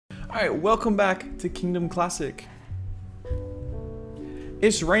Alright, welcome back to Kingdom Classic.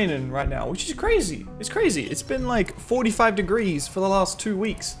 It's raining right now, which is crazy. It's crazy. It's been like 45 degrees for the last 2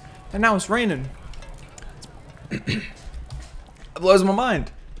 weeks, and now it's raining. It blows my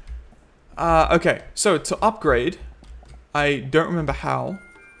mind. Okay, so to upgrade, I don't remember how,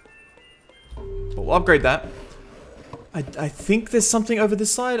 but we'll upgrade that. I think there's something over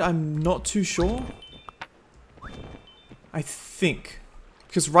this side. I'm not too sure. I think.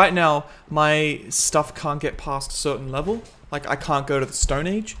 Because right now, my stuff can't get past a certain level. Like, I can't go to the Stone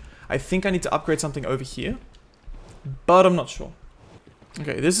Age. I think I need to upgrade something over here. But I'm not sure.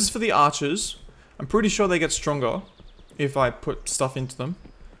 Okay, this is for the archers. I'm pretty sure they get stronger if I put stuff into them.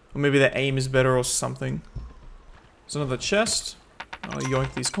 Or maybe their aim is better or something. There's another chest. I'll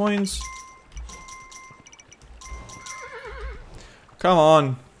yoink these coins. Come on.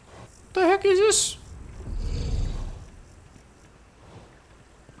 What the heck is this?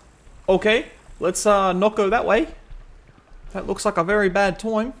 Okay, let's not go that way. That looks like a very bad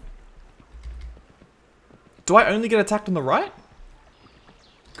time. Do I only get attacked on the right?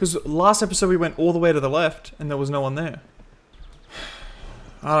 Because last episode we went all the way to the left and there was no one there.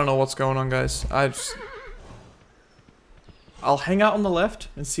 I don't know what's going on, guys. I'll hang out on the left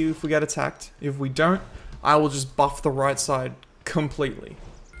and see if we get attacked. If we don't, I will just buff the right side completely.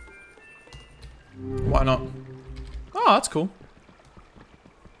 Why not? Oh, that's cool.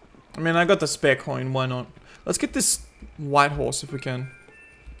 I mean, I got the spare coin, why not? Let's get this white horse if we can.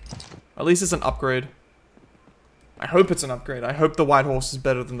 At least it's an upgrade. I hope it's an upgrade. I hope the white horse is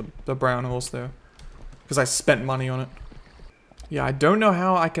better than the brown horse there. Because I spent money on it. Yeah, I don't know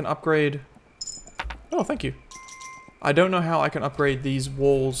how I can upgrade... Oh, thank you. I don't know how I can upgrade these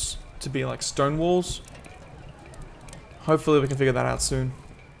walls to be like stone walls. Hopefully we can figure that out soon.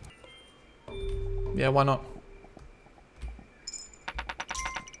 Yeah, why not?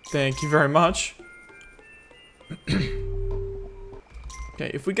 Thank you very much. Okay,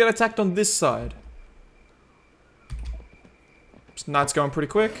 if we get attacked on this side. This night's going pretty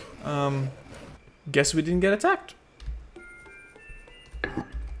quick. Guess we didn't get attacked.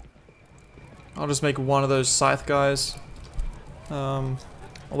 I'll just make one of those scythe guys. I'll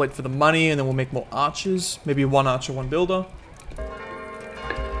wait for the money and then we'll make more archers. Maybe one archer, one builder.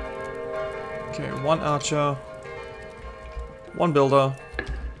 Okay, one archer. One builder.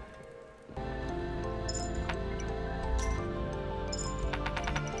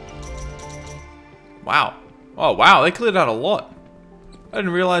 Wow. Oh, wow, they cleared out a lot. I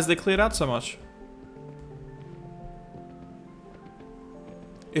didn't realize they cleared out so much.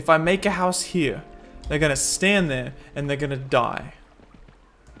 If I make a house here, they're gonna stand there and they're gonna die.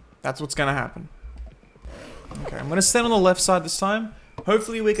 That's what's gonna happen. Okay, I'm gonna stand on the left side this time.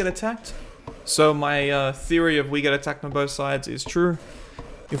 Hopefully we get attacked. So my theory of we get attacked on both sides is true.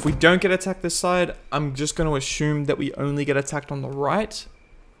 If we don't get attacked this side, I'm just gonna assume that we only get attacked on the right.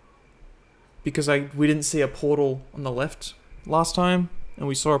 Because we didn't see a portal on the left last time, and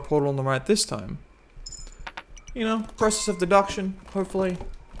we saw a portal on the right this time. You know, process of deduction, hopefully.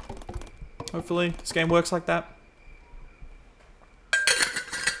 Hopefully, this game works like that.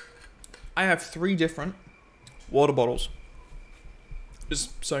 I have 3 different water bottles.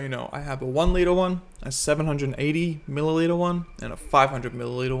 Just so you know, I have a 1 liter one, a 780 milliliter one, and a 500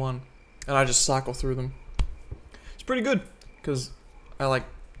 milliliter one. And I just cycle through them. It's pretty good, because I like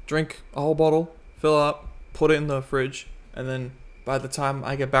drink a whole bottle, fill it up, put it in the fridge, and then by the time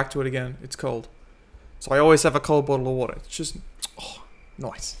I get back to it again, it's cold. So I always have a cold bottle of water. It's just, oh,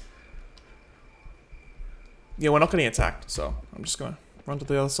 nice. Yeah, we're not getting attacked, so I'm just gonna run to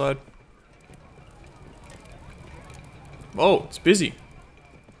the other side. Oh, it's busy.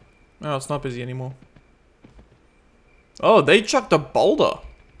 No, it's not busy anymore. Oh, they chucked a boulder.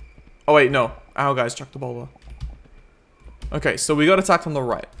 Oh wait, no. Our guys chucked a boulder. Okay, so we got attacked on the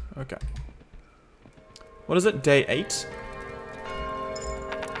right. Okay. What is it? Day 8?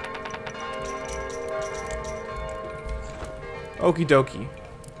 Okie dokie.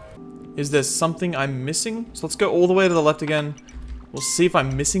 Is there something I'm missing? So let's go all the way to the left again. We'll see if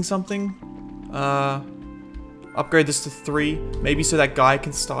I'm missing something. Upgrade this to 3. Maybe so that guy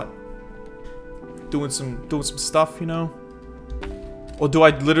can start doing some stuff, you know? Or do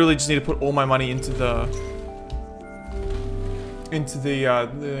I literally just need to put all my money into the the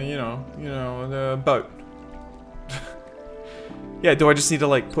boat? Yeah, do I just need to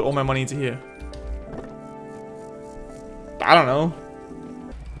like put all my money into here? I don't know.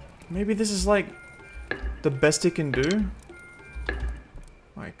 Maybe this is like the best it can do.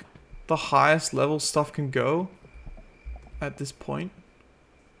 Like the highest level stuff can go at this point.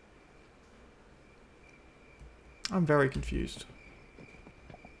 I'm very confused.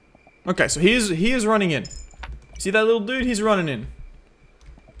 Okay, so he is running in. See that little dude? He's running in.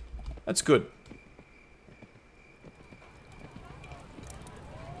 That's good.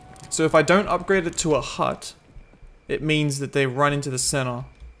 So if I don't upgrade it to a hut, it means that they run into the center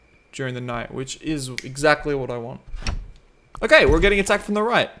during the night, which is exactly what I want. Okay, we're getting attacked from the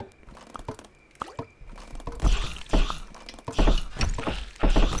right.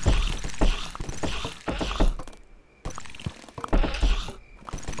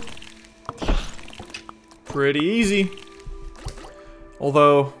 Pretty easy.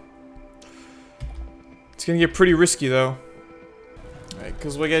 Although, it's gonna get pretty risky though.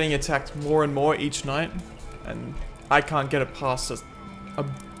 Because we're getting attacked more and more each night. And I can't get it past a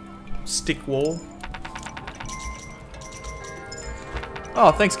stick wall.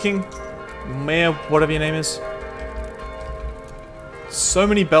 Oh, thanks, King. Mayor, whatever your name is. So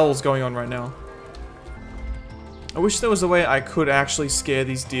many bells going on right now. I wish there was a way I could actually scare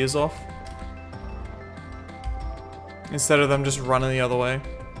these deers off. Instead of them just running the other way.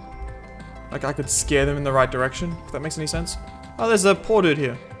 Like I could scare them in the right direction, if that makes any sense. Oh, there's a poor dude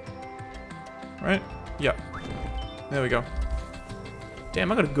here. Right? Yep. There we go.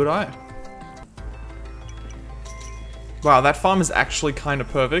 Damn, I got a good eye. Wow, that farm is actually kind of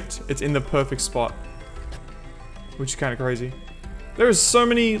perfect. It's in the perfect spot. Which is kind of crazy. There's so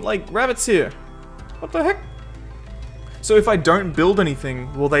many, like, rabbits here. What the heck? So if I don't build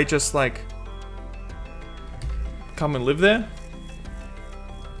anything, will they just, like, come and live there?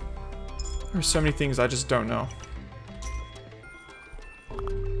 There's so many things I just don't know.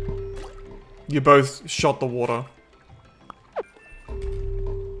 You both shot the water.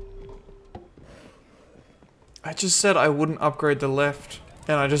 I just said I wouldn't upgrade the left,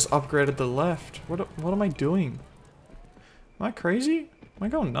 and I just upgraded the left. What am I doing? Am I crazy? Am I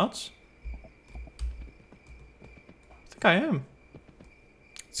going nuts? I think I am.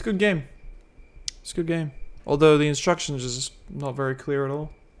 It's a good game. It's a good game. Although the instructions is just not very clear at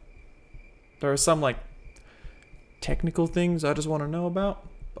all. There are some, like, technical things I just want to know about,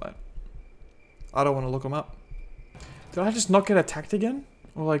 but I don't want to look them up. Did I just not get attacked again?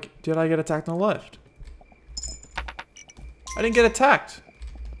 Or, like, did I get attacked on the left? I didn't get attacked.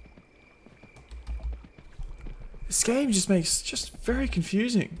 This game just makes just very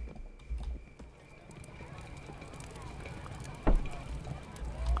confusing.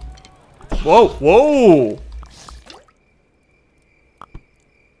 Whoa, whoa!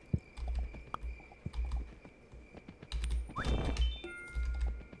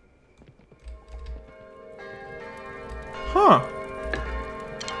 Huh.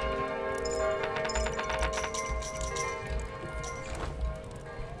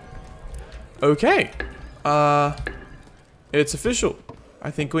 Okay. It's official.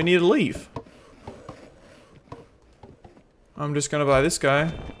 I think we need to leave. I'm just gonna buy this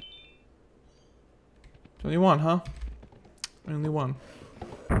guy. Only one, huh? Only one.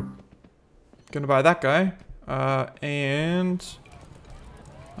 Gonna buy that guy. And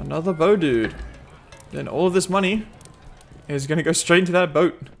another bow dude. Then all of this money is gonna go straight into that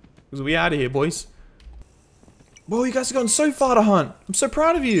boat. Because we out of here, boys. Whoa, you guys have gone so far to hunt. I'm so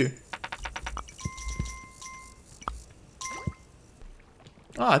proud of you.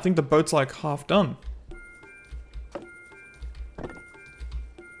 Ah, I think the boat's like half done.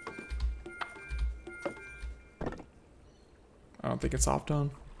 I don't think it's half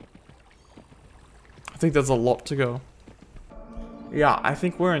done. I think there's a lot to go. Yeah, I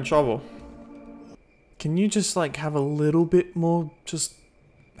think we're in trouble. Can you just like have a little bit more just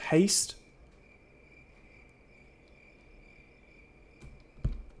haste?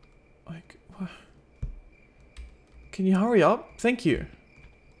 Like, what? Can you hurry up? Thank you.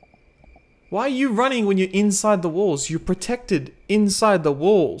 Why are you running when you're inside the walls? You're protected inside the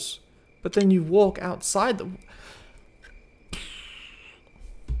walls. But then you walk outside the...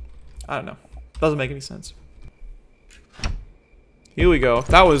 I don't know. Doesn't make any sense. Here we go.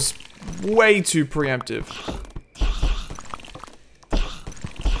 That was way too preemptive.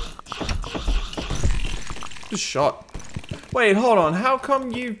 Just shot. Wait, hold on. How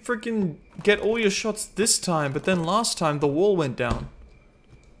come you freaking get all your shots this time, but then last time the wall went down?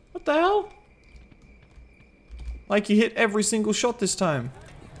 What the hell? Like you hit every single shot this time.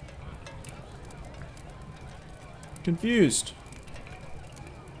 Confused.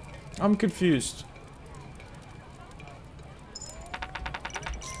 I'm confused.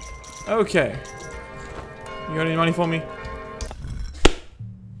 Okay. You got any money for me?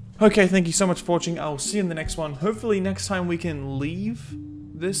 Okay, thank you so much for watching. I'll see you in the next one. Hopefully next time we can leave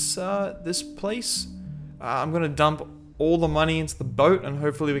this this place. I'm gonna dump all the money into the boat and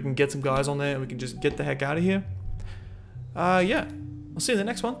hopefully we can get some guys on there and we can just get the heck out of here. Yeah. I'll see you in the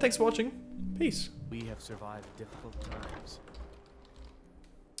next one. Thanks for watching. Peace. We have survived difficult times.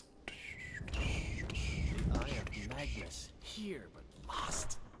 The Eye of Magnus here, but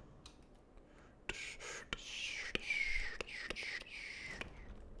lost.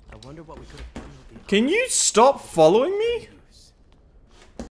 I wonder what we could have done with the Can you stop following me?